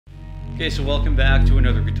Okay, so welcome back to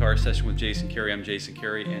another guitar session with Jason Carey. I'm Jason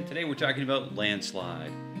Carey, and today we're talking about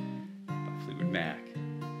Landslide by Fleetwood Mac.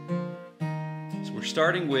 So we're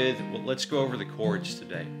starting with, well, let's go over the chords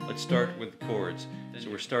today. Let's start with the chords.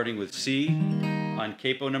 So we're starting with C on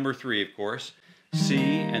capo number 3, of course. C,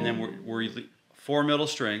 and then we're 4 middle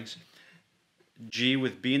strings. G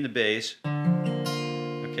with B in the bass.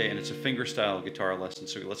 Okay, and it's a fingerstyle guitar lesson,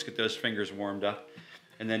 so let's get those fingers warmed up.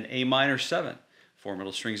 And then A minor 7. 4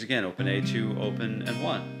 middle strings again, open A, 2, open, and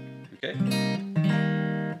 1. Okay?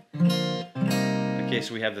 Okay,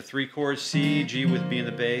 so we have the 3 chords, C, G with B in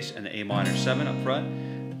the bass, and the A minor 7 up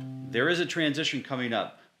front. There is a transition coming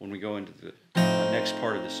up when we go into the next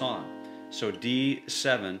part of the song. So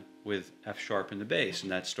D7 with F sharp in the bass,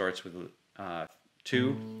 and that starts with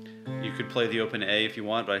 2. You could play the open A if you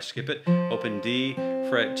want, but I skip it. Open D,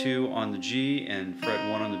 fret 2 on the G, and fret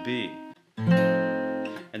 1 on the B.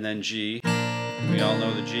 And then G. We all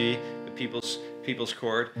know the G, the people's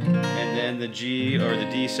chord, and then the G or the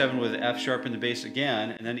D7 with F sharp in the bass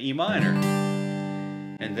again, and then E minor.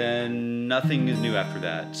 And then nothing is new after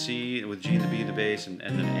that. C with G and the B in the bass, and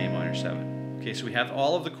then A minor 7. Okay, so we have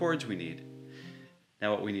all of the chords we need.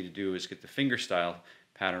 Now what we need to do is get the fingerstyle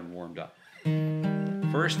pattern warmed up.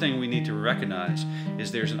 First thing we need to recognize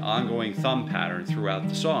is there's an ongoing thumb pattern throughout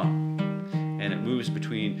the song, and it moves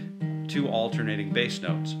between 2 alternating bass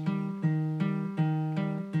notes.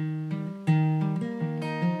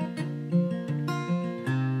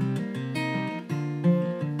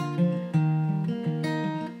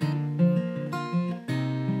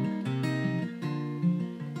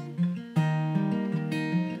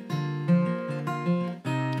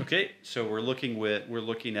 Okay, so we're looking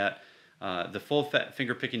at the full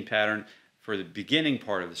finger picking pattern for the beginning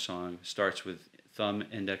part of the song. Starts with thumb,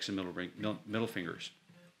 index, and middle fingers.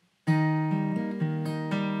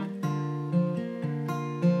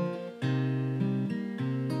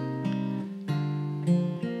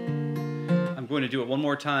 I'm going to do it one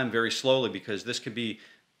more time very slowly because this could be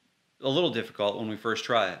a little difficult when we first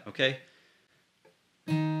try it, okay?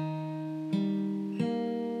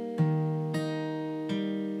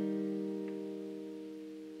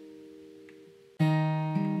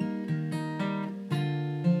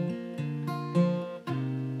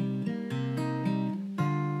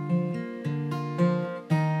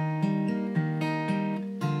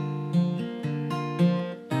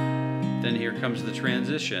 Then here comes the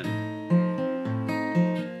transition.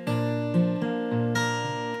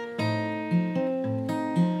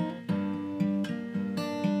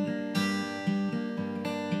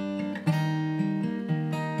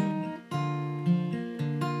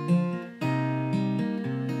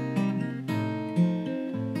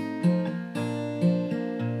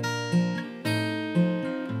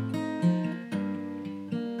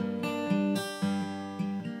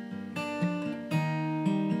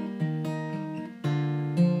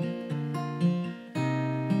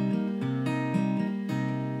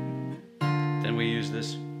 Then we use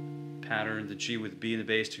this pattern, the G with B in the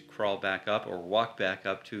bass, to crawl back up or walk back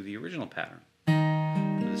up to the original pattern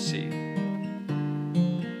with a C.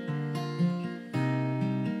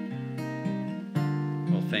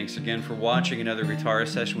 Well, thanks again for watching another guitar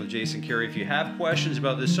session with Jason Carey. If you have questions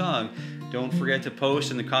about this song, don't forget to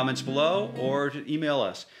post in the comments below or to email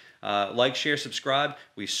us. Like, share, subscribe.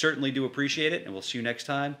 We certainly do appreciate it, and we'll see you next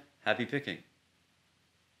time. Happy picking.